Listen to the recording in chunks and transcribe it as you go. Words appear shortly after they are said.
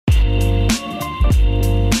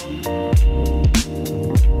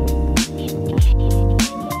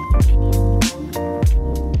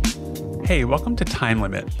Hey, welcome to Time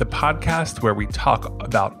Limit, the podcast where we talk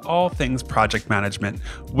about all things project management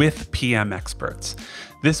with PM experts.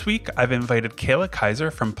 This week, I've invited Kayla Keizer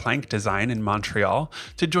from Plank Design in Montreal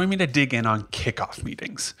to join me to dig in on kickoff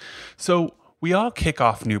meetings. So, we all kick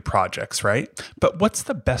off new projects, right? But what's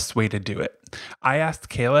the best way to do it? I asked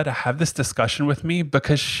Kayla to have this discussion with me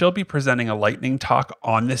because she'll be presenting a lightning talk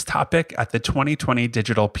on this topic at the 2020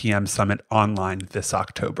 Digital PM Summit online this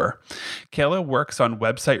October. Kayla works on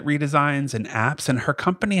website redesigns and apps, and her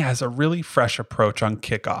company has a really fresh approach on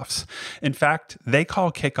kickoffs. In fact, they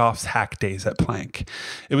call kickoffs hack days at Plank.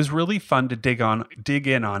 It was really fun to dig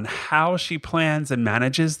in on how she plans and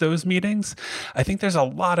manages those meetings. I think there's a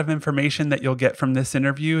lot of information that you'll get from this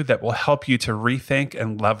interview that will help you to rethink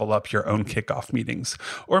and level up your own kickoff meetings.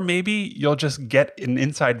 Or maybe you'll just get an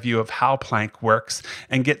inside view of how Plank works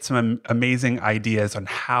and get some amazing ideas on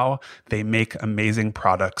how they make amazing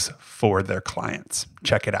products for their clients.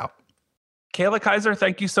 Check it out. Kayla Keizer,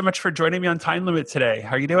 thank you so much for joining me on Time Limit today.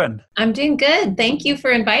 How are you doing? I'm doing good. Thank you for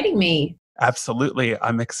inviting me. Absolutely.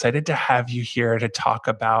 I'm excited to have you here to talk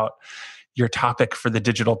about your topic for the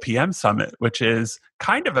Digital PM Summit, which is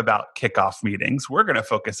kind of about kickoff meetings. We're going to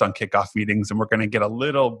focus on kickoff meetings, and we're going to get a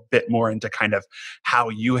little bit more into kind of how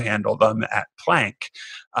you handle them at Plank.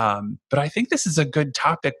 But I think this is a good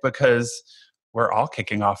topic because we're all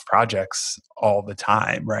kicking off projects all the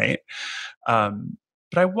time, right? But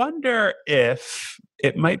I wonder if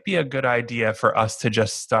it might be a good idea for us to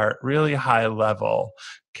just start really high level.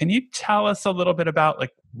 Can you tell us a little bit about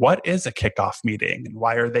what is a kickoff meeting and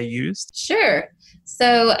why are they used? Sure.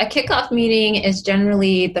 So a kickoff meeting is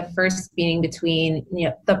generally the first meeting between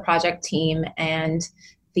the project team and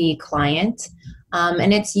the client.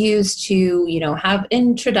 And it's used to have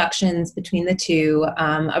introductions between the two,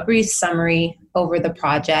 a brief summary over the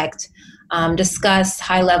project, discuss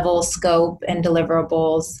high-level scope and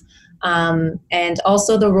deliverables, and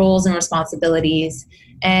also the roles and responsibilities,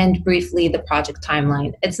 and briefly the project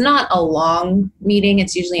timeline. It's not a long meeting.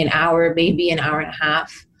 It's usually an hour, maybe an hour and a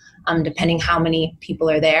half, depending how many people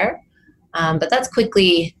are there. But that's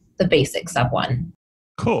quickly the basics of one.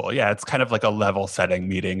 Cool. Yeah, it's kind of like a level setting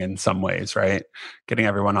meeting in some ways, right? Getting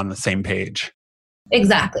everyone on the same page.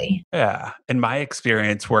 Exactly. Yeah. In my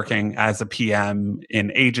experience working as a PM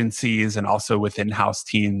in agencies and also with in-house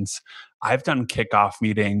teams, I've done kickoff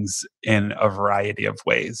meetings in a variety of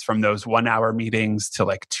ways, from those 1-hour meetings to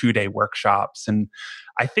 2-day workshops. And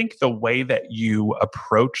I think the way that you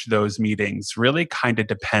approach those meetings really kind of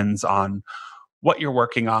depends on what you're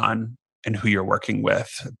working on and who you're working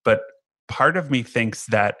with. But part of me thinks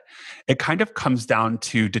that it kind of comes down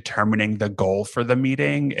to determining the goal for the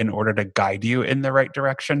meeting in order to guide you in the right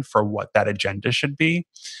direction for what that agenda should be.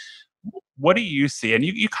 What do you see? And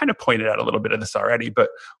you kind of pointed out a little bit of this already, but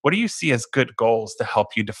what do you see as good goals to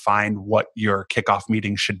help you define what your kickoff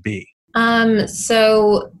meeting should be?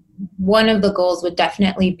 So one of the goals would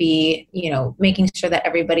definitely be, making sure that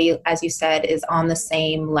everybody, as you said, is on the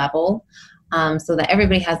same level, so that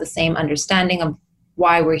everybody has the same understanding of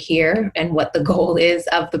why we're here and what the goal is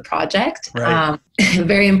of the project. Right.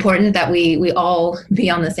 Very important that we all be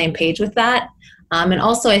on the same page with that. And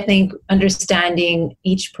also, I think understanding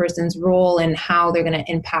each person's role and how they're going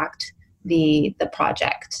to impact the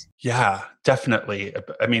project. Yeah, definitely.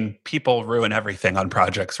 I mean, people ruin everything on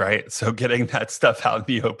projects, right? So getting that stuff out in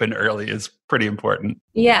the open early is pretty important.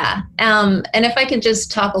 Yeah. And if I could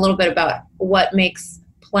just talk a little bit about what makes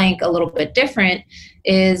Plank a little bit different,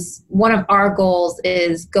 is one of our goals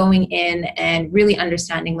is going in and really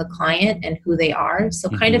understanding the client and who they are. So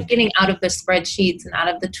kind of getting out of the spreadsheets and out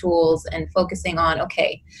of the tools and focusing on,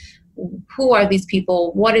 okay, who are these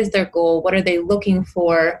people? What is their goal? What are they looking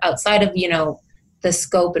for outside of, the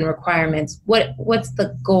scope and requirements? What's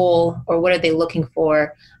the goal, or what are they looking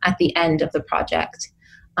for at the end of the project?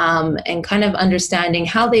 And kind of understanding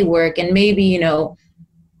how they work, and maybe,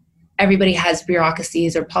 everybody has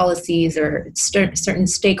bureaucracies or policies or certain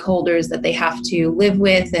stakeholders that they have to live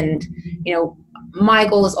with. And, my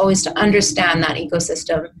goal is always to understand that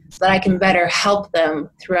ecosystem so that I can better help them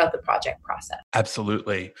throughout the project process.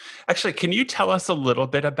 Absolutely. Actually, can you tell us a little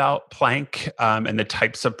bit about Plank and the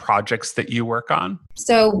types of projects that you work on?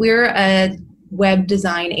 So we're a web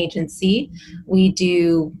design agency. We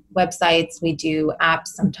do websites, we do apps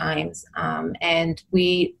sometimes, and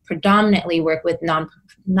we predominantly work with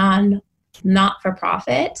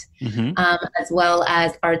not-for-profit, as well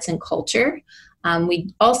as arts and culture.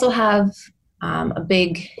 We also have a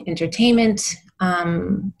big entertainment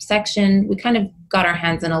section. We kind of got our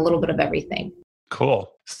hands in a little bit of everything.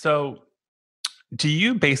 Cool. So do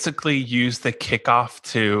you basically use the kickoff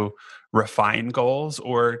to refine goals,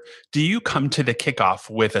 or do you come to the kickoff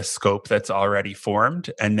with a scope that's already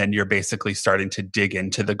formed and then you're basically starting to dig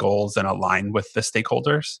into the goals and align with the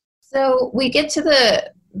stakeholders? So we get to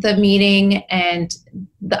the meeting and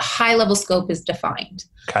the high level scope is defined.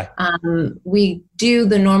 Okay. We do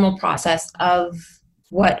the normal process of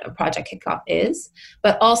what a project kickoff is,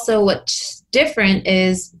 but also what's different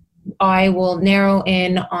is I will narrow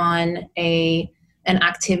in on an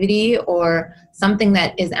activity or something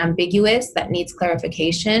that is ambiguous that needs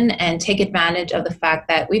clarification and take advantage of the fact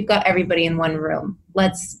that we've got everybody in one room.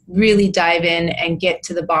 Let's really dive in and get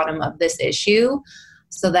to the bottom of this issue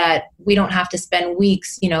so that we don't have to spend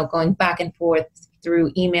weeks, going back and forth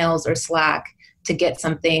through emails or Slack to get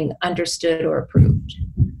something understood or approved.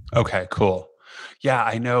 Okay, cool. Yeah,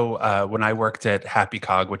 I know when I worked at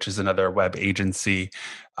HappyCog, which is another web agency,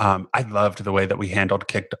 I loved the way that we handled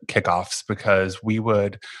kickoffs because we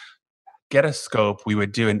would get a scope. We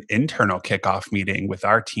would do an internal kickoff meeting with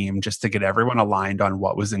our team just to get everyone aligned on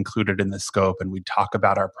what was included in the scope. And we'd talk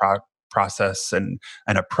about our process and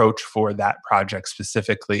an approach for that project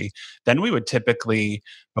specifically. Then we would typically,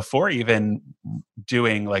 before even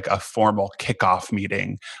doing like a formal kickoff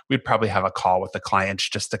meeting, we'd probably have a call with the clients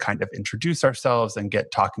just to kind of introduce ourselves and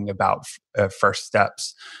get talking about first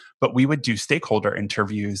steps. But we would do stakeholder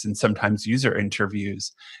interviews and sometimes user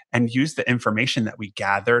interviews and use the information that we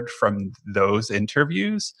gathered from those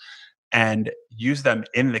interviews and use them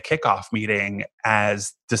in the kickoff meeting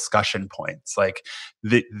as discussion points. Like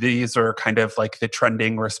these are kind of like the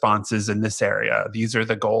trending responses in this area. These are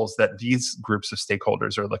the goals that these groups of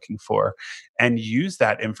stakeholders are looking for, and use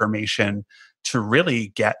that information to really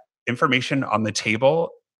get information on the table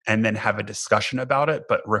and then have a discussion about it,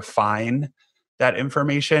 but refine that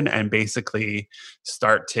information and basically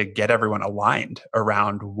start to get everyone aligned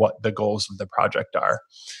around what the goals of the project are,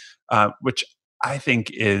 which I think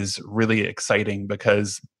is really exciting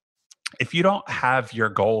because if you don't have your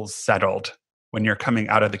goals settled when you're coming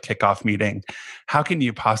out of the kickoff meeting, how can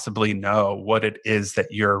you possibly know what it is that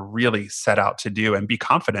you're really set out to do and be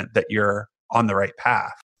confident that you're on the right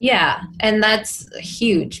path? Yeah, and that's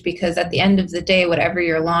huge because at the end of the day, whatever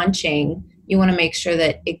you're launching, you want to make sure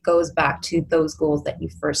that it goes back to those goals that you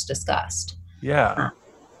first discussed. Yeah.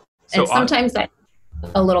 And sometimes that's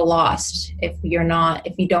a little lost if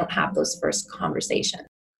you don't have those first conversations.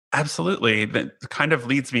 Absolutely. That kind of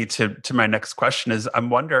leads me to my next question is I'm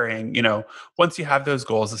wondering, once you have those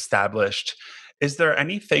goals established, is there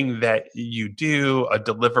anything that you do, a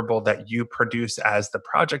deliverable that you produce as the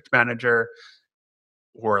project manager,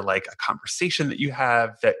 or like a conversation that you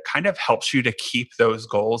have that kind of helps you to keep those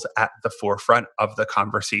goals at the forefront of the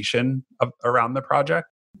conversation around the project?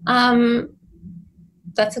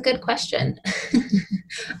 That's a good question.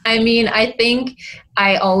 I mean, I think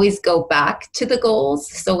I always go back to the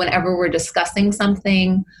goals. So whenever we're discussing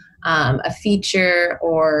something, a feature,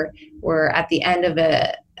 or we're at the end of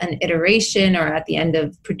an iteration or at the end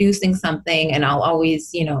of producing something, and I'll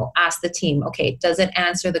always, ask the team, okay, does it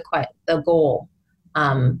answer the goal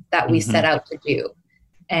that we set out to do?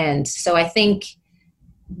 And so I think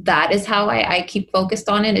that is how I keep focused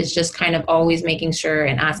on it, is just kind of always making sure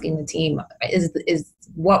and asking the team, is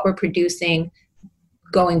what we're producing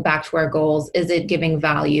going back to our goals? Is it giving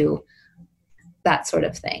value? That sort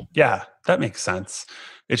of thing. Yeah, that makes sense.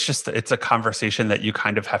 It's a conversation that you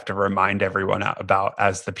kind of have to remind everyone about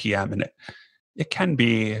as the PM. And it can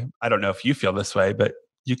be, I don't know if you feel this way, but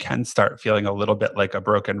you can start feeling a little bit like a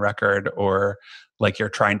broken record or like you're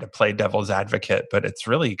trying to play devil's advocate, but it's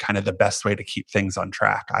really kind of the best way to keep things on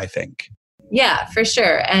track, I think. Yeah, for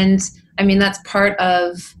sure. And I mean, that's part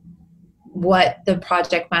of what the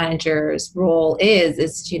project manager's role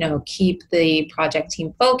is to, keep the project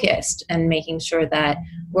team focused and making sure that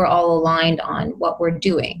we're all aligned on what we're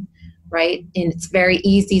doing, right? And it's very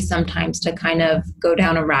easy sometimes to kind of go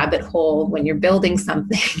down a rabbit hole when you're building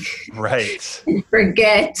something. Right. And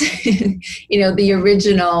forget, the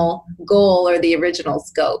original goal or the original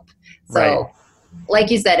scope. So, right.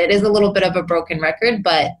 Like you said, it is a little bit of a broken record,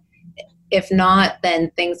 but if not,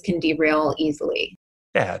 then things can derail easily.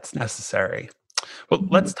 Yeah, it's necessary. Well,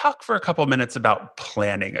 let's talk for a couple minutes about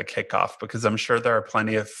planning a kickoff, because I'm sure there are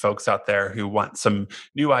plenty of folks out there who want some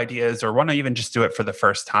new ideas or want to even just do it for the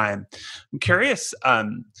first time. I'm curious,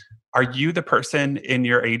 are you the person in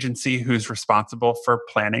your agency who's responsible for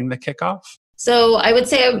planning the kickoff? So I would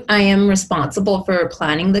say I am responsible for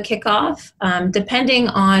planning the kickoff. Depending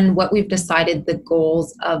on what we've decided the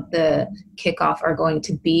goals of the kickoff are going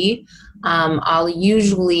to be, I'll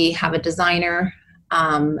usually have a designer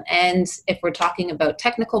And if we're talking about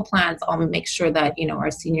technical plans, I'll make sure that,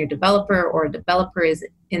 our senior developer or developer is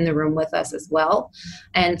in the room with us as well.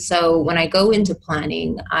 And so when I go into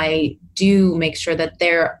planning, I do make sure that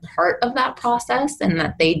they're part of that process and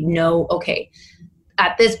that they know, okay,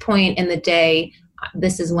 at this point in the day,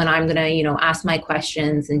 this is when I'm going to, ask my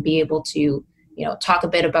questions and be able to, talk a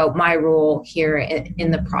bit about my role here in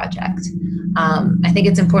the project. I think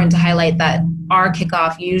it's important to highlight that our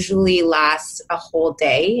kickoff usually lasts a whole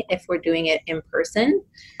day if we're doing it in person.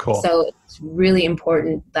 Cool. So it's really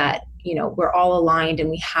important that, we're all aligned and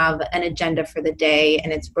we have an agenda for the day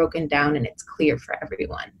and it's broken down and it's clear for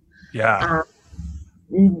everyone. Yeah.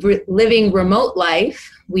 Living remote life,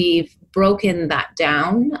 we've broken that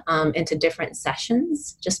down into different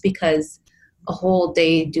sessions just because a whole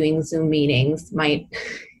day doing Zoom meetings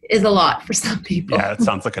is a lot for some people. Yeah, it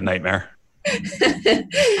sounds like a nightmare.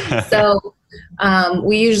 So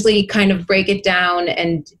we usually kind of break it down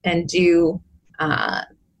and do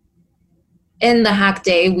in the hack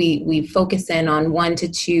day, we focus in on 1 to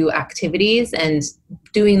 2 activities, and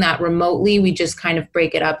doing that remotely, we just kind of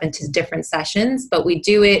break it up into different sessions, but we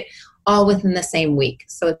do it all within the same week.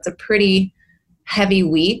 So it's a pretty heavy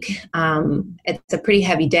week. It's a pretty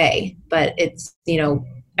heavy day, but it's,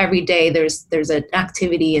 every day there's an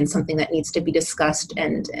activity and something that needs to be discussed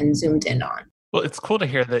and zoomed in on. Well, it's cool to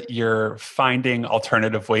hear that you're finding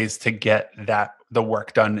alternative ways to get the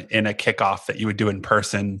work done in a kickoff that you would do in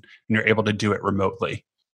person, and you're able to do it remotely.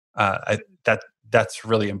 That's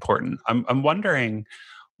really important. I'm wondering,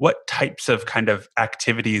 what types of kind of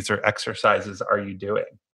activities or exercises are you doing?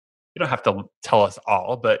 You don't have to tell us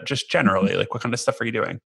all, but just generally, like, what kind of stuff are you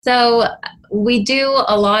doing? So we do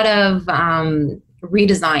a lot of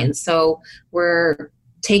redesigns. So we're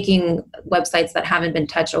taking websites that haven't been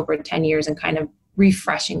touched over 10 years and kind of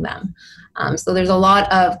refreshing them. So there's a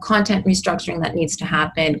lot of content restructuring that needs to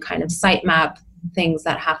happen, kind of sitemap things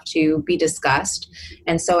that have to be discussed.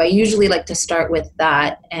 And so I usually like to start with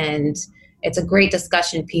that. And it's a great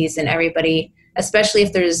discussion piece, and everybody, especially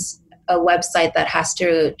if there's a website that has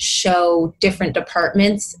to show different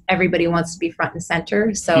departments, everybody wants to be front and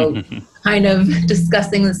center. So kind of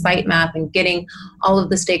discussing the sitemap and getting all of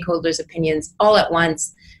the stakeholders' opinions all at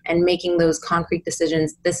once and making those concrete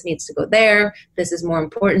decisions. This needs to go there. This is more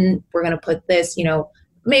important. We're going to put this,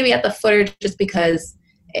 maybe at the footer just because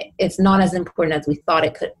it's not as important as we thought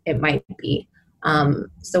it might be.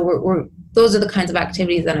 So those are the kinds of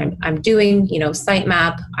activities that I'm doing,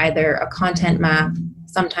 sitemap, either a content map,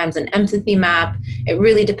 sometimes an empathy map. It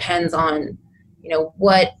really depends on,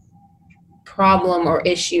 what problem or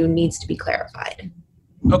issue needs to be clarified.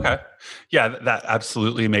 Okay. Yeah, that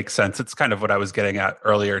absolutely makes sense. It's kind of what I was getting at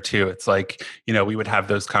earlier too. It's like, we would have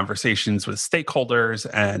those conversations with stakeholders,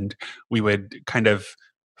 and we would kind of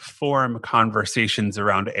form conversations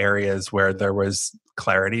around areas where there was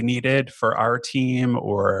clarity needed for our team,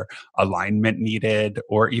 or alignment needed,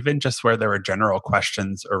 or even just where there were general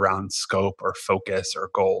questions around scope or focus or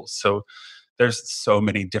goals. So there's so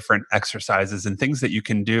many different exercises and things that you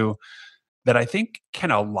can do that I think can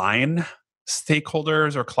align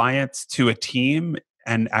stakeholders or clients to a team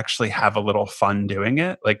and actually have a little fun doing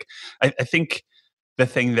it. Like, I think the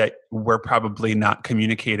thing that we're probably not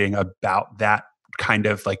communicating about that kind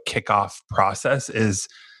of like kickoff process is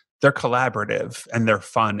they're collaborative and they're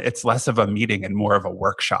fun. It's less of a meeting and more of a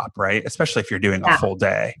workshop, right? Especially if you're doing a full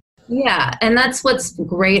day. Yeah, and that's what's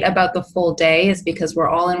great about the full day, is because we're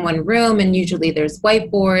all in one room, and usually there's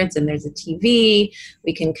whiteboards and there's a TV.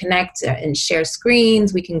 We can connect and share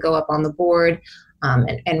screens. We can go up on the board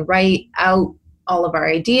and write out all of our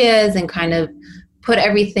ideas and kind of put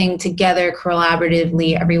everything together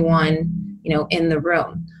collaboratively, everyone, in the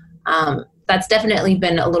room. That's definitely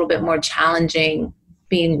been a little bit more challenging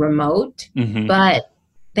being remote, but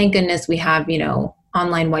thank goodness we have,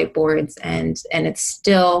 online whiteboards, and it's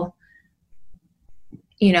still,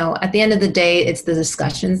 at the end of the day, it's the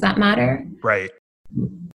discussions that matter. Right.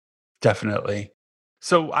 Definitely.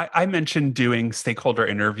 So I mentioned doing stakeholder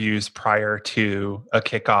interviews prior to a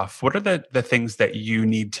kickoff. What are the things that you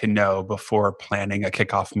need to know before planning a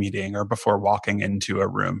kickoff meeting or before walking into a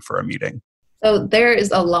room for a meeting? So there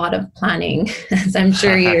is a lot of planning, as I'm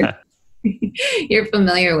sure you're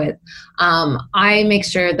familiar with. I make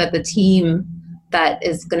sure that the team that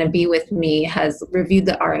is going to be with me has reviewed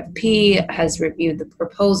the RFP, has reviewed the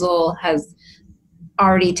proposal, has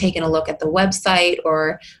already taken a look at the website,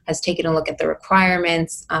 or has taken a look at the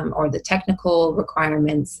requirements or the technical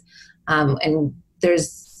requirements. And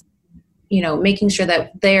there's, making sure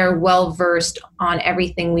that they're well versed on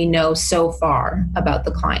everything we know so far about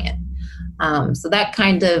the client. So that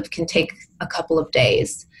kind of can take a couple of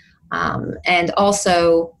days. And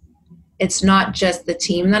also, it's not just the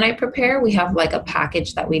team that I prepare. We have like a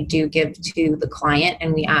package that we do give to the client,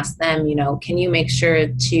 and we ask them, can you make sure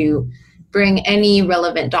to bring any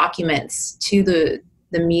relevant documents to the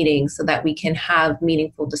meeting so that we can have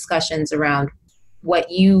meaningful discussions around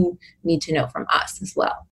what you need to know from us as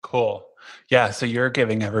well. Cool. Yeah. So you're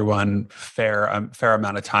giving everyone fair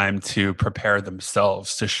amount of time to prepare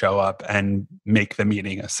themselves to show up and make the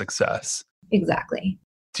meeting a success. Exactly.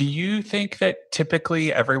 Do you think that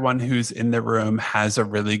typically everyone who's in the room has a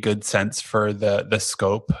really good sense for the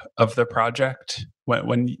scope of the project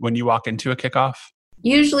when you walk into a kickoff?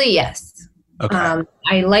 Usually, yes. Okay.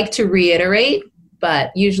 I like to reiterate,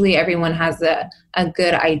 but usually everyone has a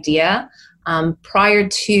good idea. Prior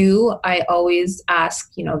to, I always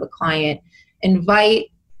ask, the client, invite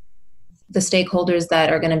the stakeholders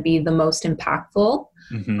that are going to be the most impactful.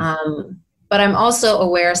 Mm-hmm. But I'm also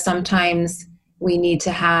aware sometimes we need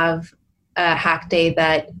to have a hack day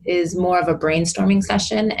that is more of a brainstorming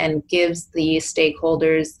session and gives the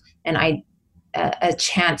stakeholders a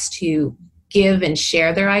chance to give and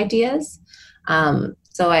share their ideas.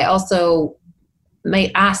 So I also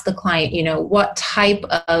might ask the client, what type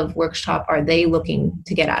of workshop are they looking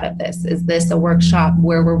to get out of this? Is this a workshop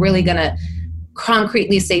where we're really going to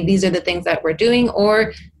concretely say these are the things that we're doing,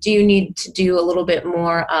 or do you need to do a little bit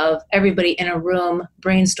more of everybody in a room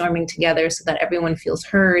brainstorming together so that everyone feels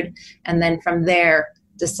heard, and then from there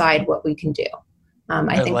decide what we can do?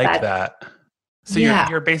 I think like that. So yeah.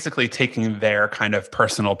 you're basically taking their kind of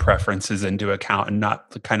personal preferences into account and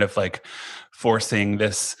not kind of like forcing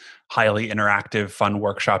this highly interactive, fun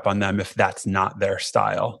workshop on them if that's not their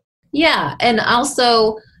style. Yeah. And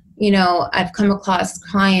also, I've come across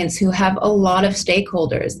clients who have a lot of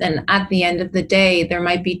stakeholders. And at the end of the day, there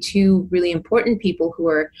might be two really important people who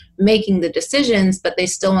are making the decisions, but they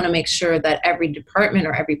still want to make sure that every department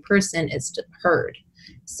or every person is heard.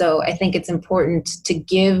 So I think it's important to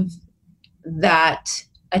give that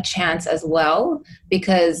a chance as well,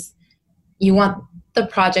 because you want the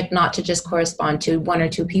project not to just correspond to one or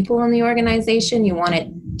two people in the organization. You want it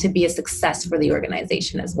to be a success for the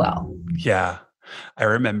organization as well. Yeah. I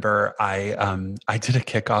remember I did a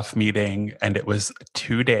kickoff meeting, and it was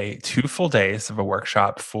 2 full days of a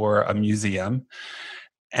workshop for a museum.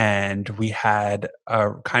 And we had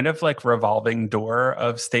a kind of like revolving door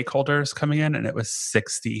of stakeholders coming in, and it was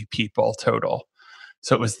 60 people total.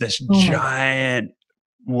 So it was this giant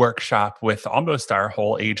workshop with almost our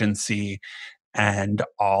whole agency and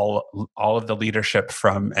all of the leadership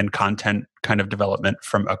from and content kind of development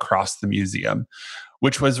from across the museum,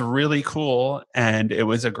 which was really cool. And it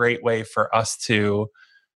was a great way for us to,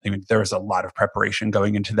 there was a lot of preparation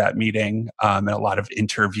going into that meeting, and a lot of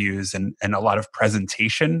interviews and a lot of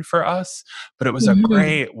presentation for us. But it was a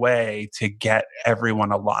great way to get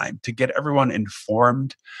everyone aligned, to get everyone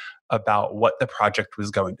informed about what the project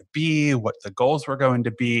was going to be, what the goals were going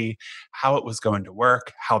to be, how it was going to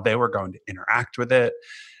work, how they were going to interact with it,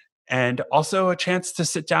 and also a chance to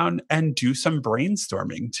sit down and do some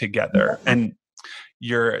brainstorming together. And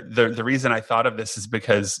the reason I thought of this is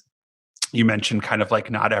because you mentioned kind of like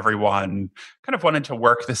not everyone kind of wanted to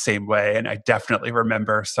work the same way. And I definitely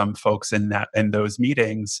remember some folks in those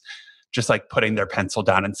meetings just like putting their pencil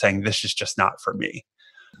down and saying, this is just not for me.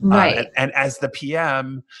 Right. And as the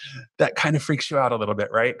PM, that kind of freaks you out a little bit,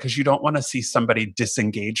 right? Because you don't want to see somebody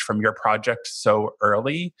disengage from your project so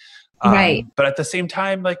early. Right. But at the same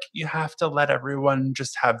time, like you have to let everyone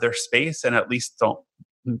just have their space, and at least don't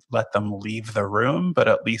let them leave the room, but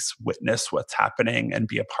at least witness what's happening and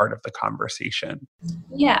be a part of the conversation.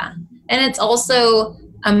 Yeah. And it's also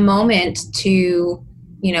a moment to,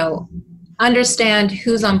 understand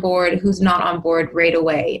who's on board, who's not on board right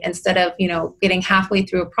away, instead of, getting halfway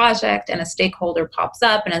through a project and a stakeholder pops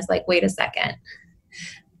up and it's like, wait a second,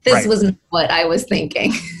 this wasn't what I was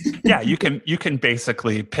thinking. Yeah, you can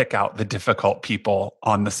basically pick out the difficult people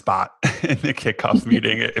on the spot in the kickoff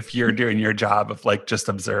meeting if you're doing your job of like just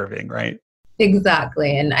observing, right?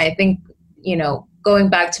 Exactly. And I think, going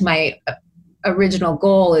back to my original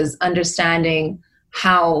goal is understanding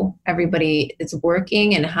how everybody is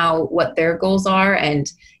working and what their goals are, and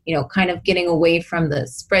kind of getting away from the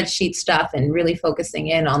spreadsheet stuff and really focusing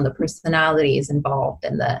in on the personalities involved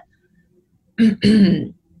and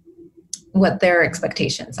the what their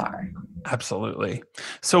expectations are. Absolutely.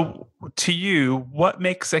 So to you, what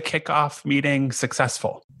makes a kickoff meeting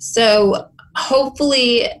successful? So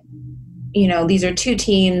hopefully, these are two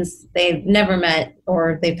teams, they've never met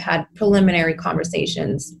or they've had preliminary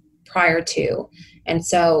conversations prior to. And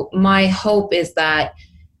so my hope is that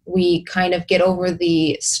we kind of get over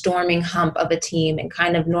the storming hump of a team and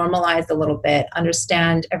kind of normalize a little bit,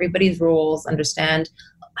 understand everybody's roles, understand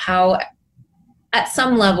how, at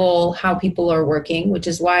some level, how people are working, which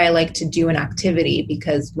is why I like to do an activity,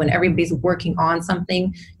 because when everybody's working on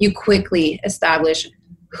something, you quickly establish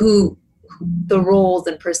who the roles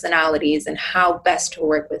and personalities and how best to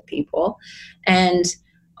work with people. And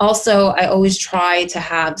also, I always try to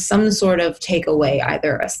have some sort of takeaway,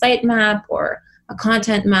 either a site map or a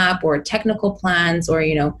content map or technical plans, or,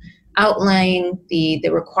 outlining the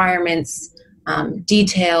requirements,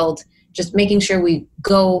 detailed, just making sure we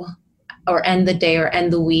go or end the day or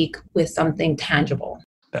end the week with something tangible.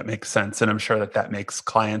 That makes sense. And I'm sure that makes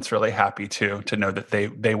clients really happy too, to know that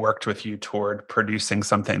they worked with you toward producing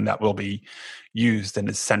something that will be used and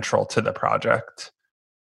is central to the project.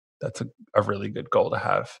 That's a really good goal to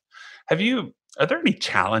have. Are there any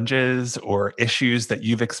challenges or issues that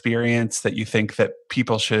you've experienced that you think that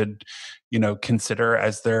people should, consider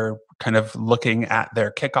as they're kind of looking at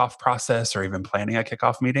their kickoff process or even planning a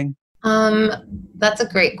kickoff meeting? That's a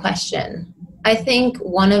great question. I think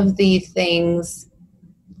one of the things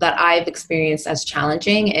that I've experienced as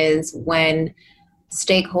challenging is when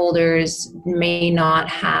stakeholders may not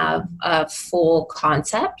have a full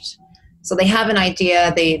concept. So they have an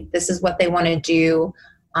idea, this is what they want to do,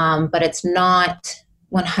 but it's not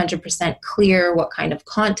 100% clear what kind of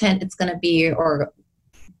content it's going to be, or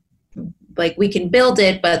like we can build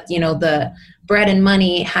it, but the bread and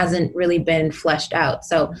money hasn't really been fleshed out.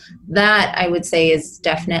 So that, I would say, is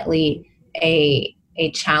definitely a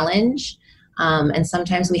challenge. And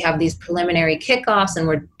sometimes we have these preliminary kickoffs and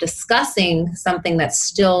we're discussing something that's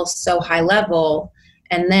still so high level,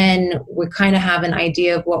 and then we kind of have an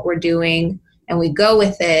idea of what we're doing and we go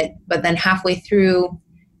with it, but then halfway through,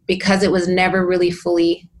 because it was never really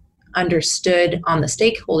fully understood on the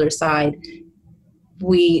stakeholder side,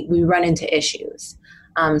 we run into issues.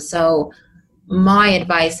 So my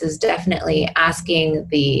advice is definitely asking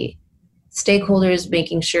the stakeholders,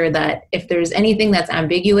 making sure that if there's anything that's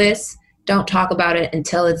ambiguous, don't talk about it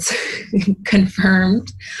until it's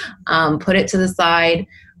confirmed. Put it to the side,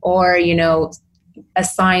 or,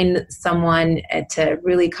 assign someone to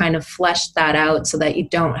really kind of flesh that out so that you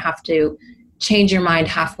don't have to change your mind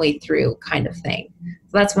halfway through, kind of thing.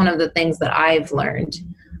 So that's one of the things that I've learned,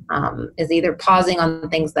 is either pausing on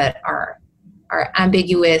things that are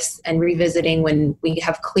ambiguous and revisiting when we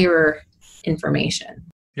have clearer information.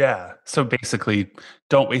 Yeah. So basically,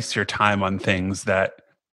 don't waste your time on things that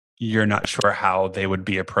you're not sure how they would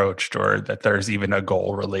be approached, or that there's even a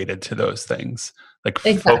goal related to those things. Like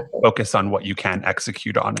Exactly. focus on what you can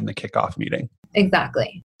execute on in the kickoff meeting.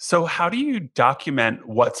 Exactly. So how do you document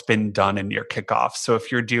what's been done in your kickoff? So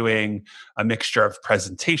if you're doing a mixture of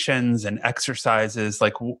presentations and exercises,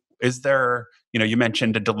 like is there, you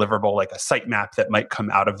mentioned a deliverable like a site map that might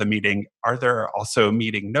come out of the meeting. Are there also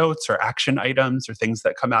meeting notes or action items or things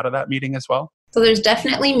that come out of that meeting as well? So there's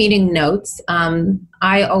definitely meeting notes.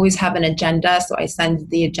 I always have an agenda, so I send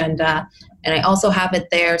the agenda, and I also have it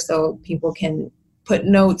there so people can put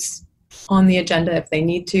notes on the agenda if they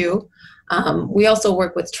need to. We also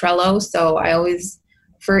work with Trello, so I always,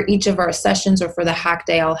 for each of our sessions or for the hack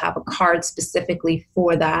day, I'll have a card specifically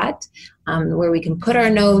for that, where we can put our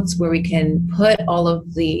notes, where we can put all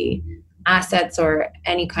of the assets or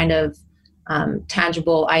any kind of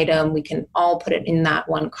tangible item. We can all put it in that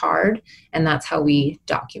one card, and that's how we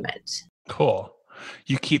document. Cool.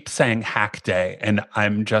 You keep saying hack day, and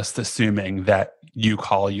I'm just assuming that you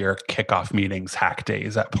call your kickoff meetings hack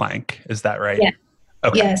days at Plank. Is that right? Yeah.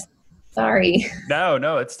 Okay. Yes. Sorry.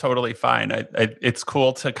 No, it's totally fine. It's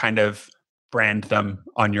cool to kind of brand them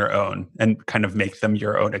on your own and kind of make them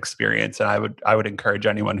your own experience. And I would encourage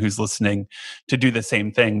anyone who's listening to do the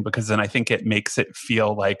same thing, because then I think it makes it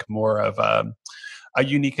feel like more of a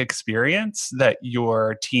unique experience that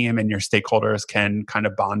your team and your stakeholders can kind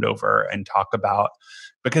of bond over and talk about.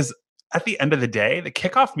 Because at the end of the day, the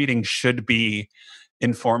kickoff meeting should be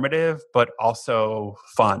informative, but also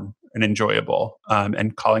fun and enjoyable.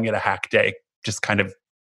 And calling it a hack day just kind of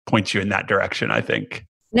points you in that direction, I think.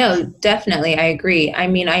 No, definitely. I agree. I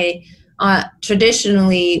mean,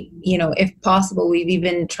 traditionally, if possible, we've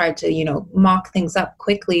even tried to, mock things up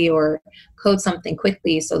quickly or code something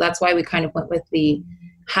quickly. So that's why we kind of went with the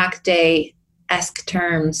hack day-esque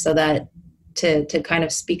term, so that to kind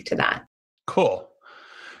of speak to that. Cool.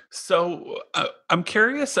 So I'm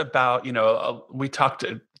curious about, we talked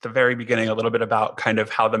at the very beginning a little bit about kind of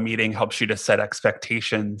how the meeting helps you to set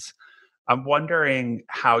expectations. I'm wondering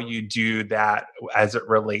how you do that as it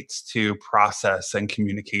relates to process and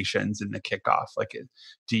communications in the kickoff. Like,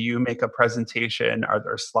 do you make a presentation? Are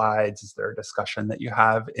there slides? Is there a discussion that you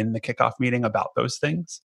have in the kickoff meeting about those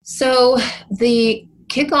things? So the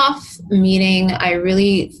kickoff meeting, I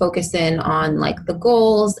really focus in on like the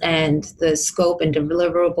goals and the scope and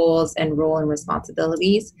deliverables and role and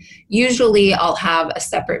responsibilities. Usually I'll have a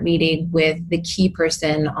separate meeting with the key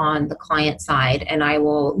person on the client side, and I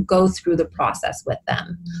will go through the process with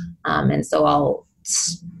them. And so I'll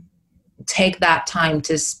take that time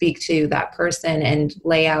to speak to that person and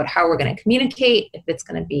lay out how we're going to communicate, if it's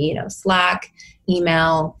going to be, Slack,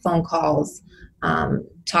 email, phone calls,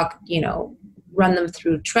 talk, run them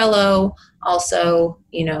through Trello. Also,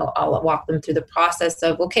 I'll walk them through the process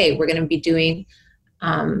of, okay, we're going to be doing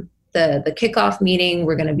the kickoff meeting.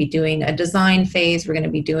 We're going to be doing a design phase. We're going to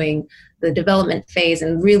be doing the development phase,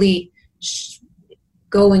 and really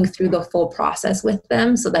going through the full process with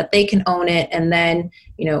them so that they can own it. And then,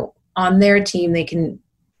 on their team, they can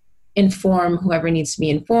inform whoever needs to be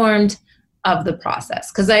informed of the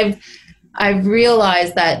process. Because I've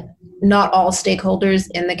realized that not all stakeholders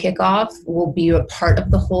in the kickoff will be a part of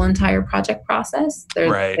the whole entire project process.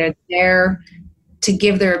 They're there to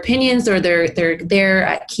give their opinions, or they're there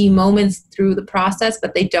at key moments through the process,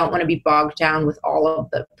 but they don't want to be bogged down with all of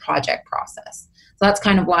the project process. So that's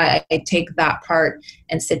kind of why I take that part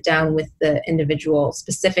and sit down with the individual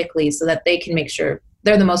specifically, so that they can make sure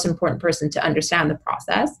they're the most important person to understand the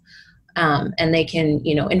process, and they can,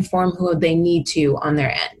 inform who they need to on their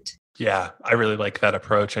end. Yeah, I really like that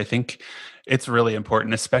approach. I think it's really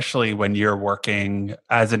important, especially when you're working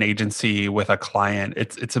as an agency with a client.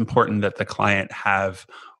 It's important that the client have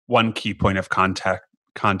one key point of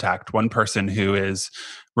contact, one person who is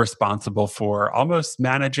responsible for almost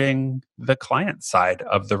managing the client side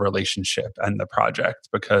of the relationship and the project.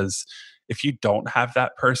 Because if you don't have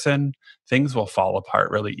that person, things will fall apart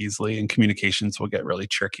really easily and communications will get really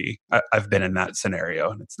tricky. I've been in that scenario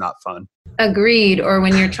and it's not fun. Agreed. Or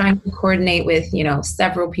when you're trying to coordinate with,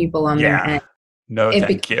 several people on their end. No,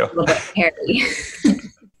 thank you. A little bit hairy.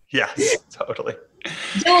 Yes, totally.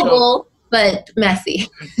 Doable, but messy.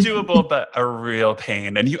 Doable, but a real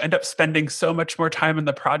pain. And you end up spending so much more time in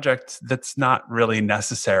the project that's not really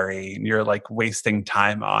necessary. And you're like wasting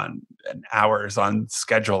time on and hours on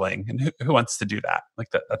scheduling. And who wants to do that? Like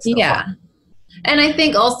that's no fun. And I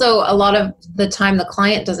think also a lot of the time the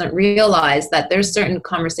client doesn't realize that there's certain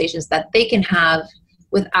conversations that they can have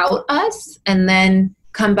without us, and then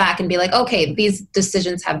come back and be like, okay, these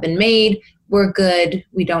decisions have been made. We're good.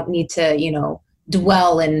 We don't need to,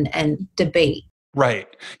 dwell and debate. Right.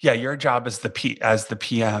 Yeah. Your job as the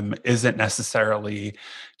PM isn't necessarily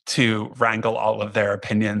to wrangle all of their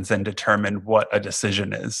opinions and determine what a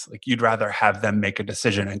decision is. Like, you'd rather have them make a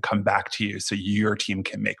decision and come back to you so your team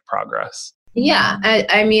can make progress. Yeah.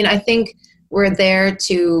 I think we're there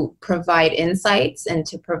to provide insights and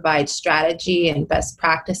to provide strategy and best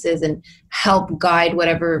practices and help guide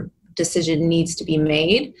whatever decision needs to be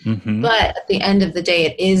made. Mm-hmm. But at the end of the day,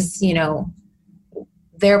 it is,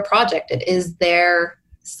 their project. It is their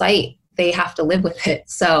site. They have to live with it.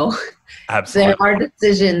 So Absolutely. There are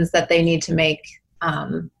decisions that they need to make,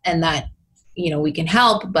 and that, we can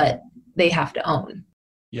help, but they have to own.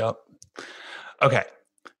 Yep. Okay.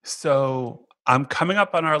 So I'm coming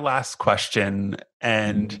up on our last question,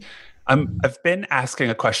 and I've been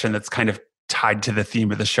asking a question that's kind of tied to the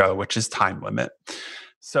theme of the show, which is time limit.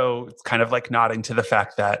 So it's kind of like nodding to the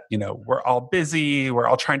fact that, we're all busy. We're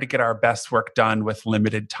all trying to get our best work done with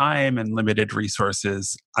limited time and limited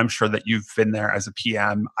resources. I'm sure that you've been there as a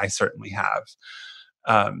PM. I certainly have.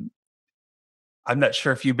 I'm not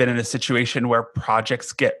sure if you've been in a situation where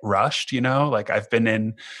projects get rushed, like I've been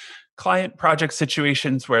in client project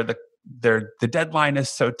situations where the deadline is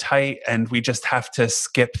so tight and we just have to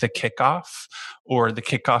skip the kickoff, or the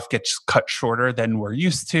kickoff gets cut shorter than we're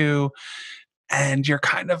used to. And you're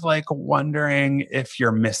kind of like wondering if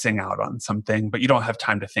you're missing out on something, but you don't have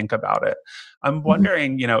time to think about it. I'm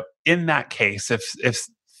wondering, in that case, if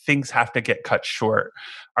things have to get cut short,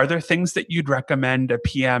 are there things that you'd recommend a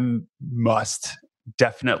PM must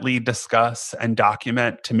definitely discuss and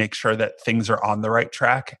document to make sure that things are on the right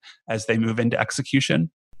track as they move into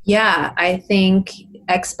execution? Yeah, I think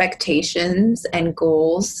expectations and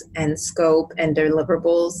goals and scope and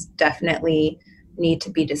deliverables definitely need to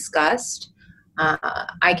be discussed.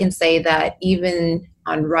 I can say that even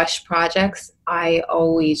on rush projects, I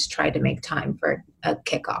always try to make time for a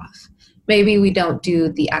kickoff. Maybe we don't do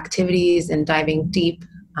the activities and diving deep,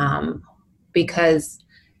 because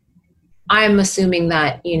I'm assuming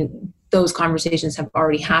that those conversations have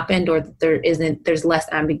already happened or that there's less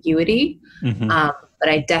ambiguity. But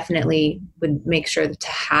I definitely would make sure to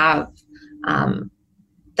have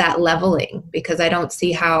that leveling, because I don't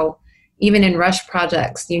see how, even in rush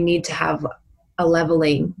projects, you need to have a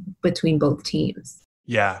leveling between both teams.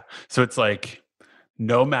 Yeah. So it's like,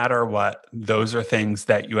 no matter what, those are things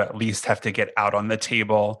that you at least have to get out on the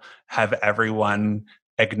table, have everyone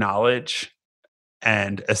acknowledge,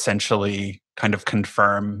 and essentially kind of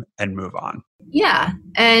confirm and move on. Yeah.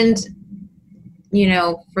 And,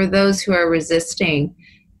 for those who are resisting,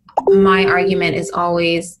 my argument is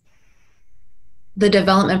always the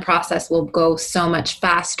development process will go so much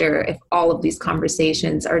faster if all of these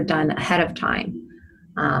conversations are done ahead of time.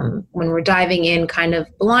 When we're diving in kind of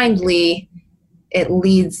blindly, it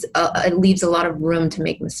leaves a lot of room to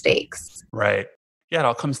make mistakes. Right. Yeah, it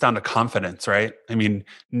all comes down to confidence, right? I mean,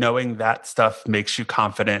 knowing that stuff makes you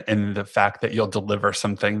confident in the fact that you'll deliver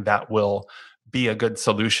something that will be a good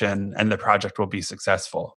solution and the project will be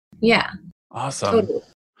successful. Yeah. Awesome. Totally.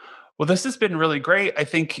 Well, this has been really great. I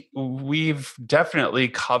think we've definitely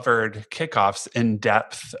covered kickoffs in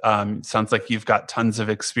depth. Sounds like you've got tons of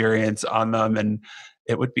experience on them, and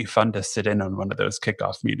it would be fun to sit in on one of those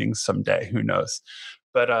kickoff meetings someday. Who knows?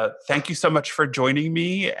 But thank you so much for joining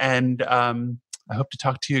me. And I hope to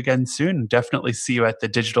talk to you again soon. Definitely see you at the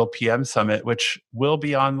Digital PM Summit, which will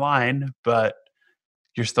be online, but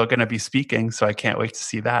you're still going to be speaking. So I can't wait to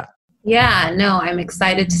see that. Yeah, no, I'm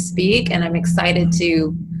excited to speak, and I'm excited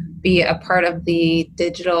to be a part of the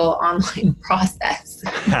digital online process.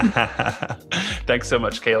 Thanks so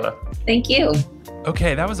much, Kayla. Thank you.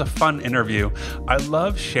 Okay, that was a fun interview. I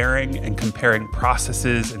love sharing and comparing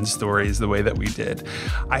processes and stories the way that we did.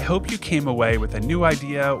 I hope you came away with a new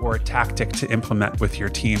idea or a tactic to implement with your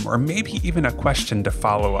team, or maybe even a question to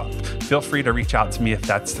follow up. Feel free to reach out to me if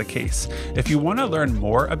that's the case. If you want to learn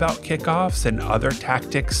more about kickoffs and other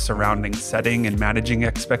tactics surrounding setting and managing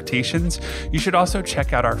expectations, you should also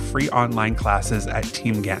check out our free online classes at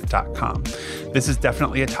teamgant.com. This is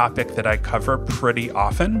definitely a topic that I cover pretty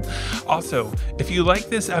often. Also, if you like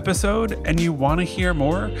this episode and you want to hear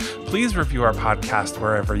more, please review our podcast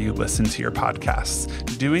wherever you listen to your podcasts.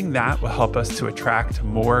 Doing that will help us to attract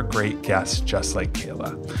more great guests just like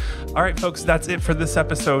Kayla. All right, folks, that's it for this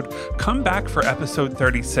episode. Come back for episode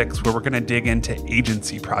 36, where we're going to dig into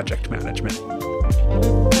agency project management.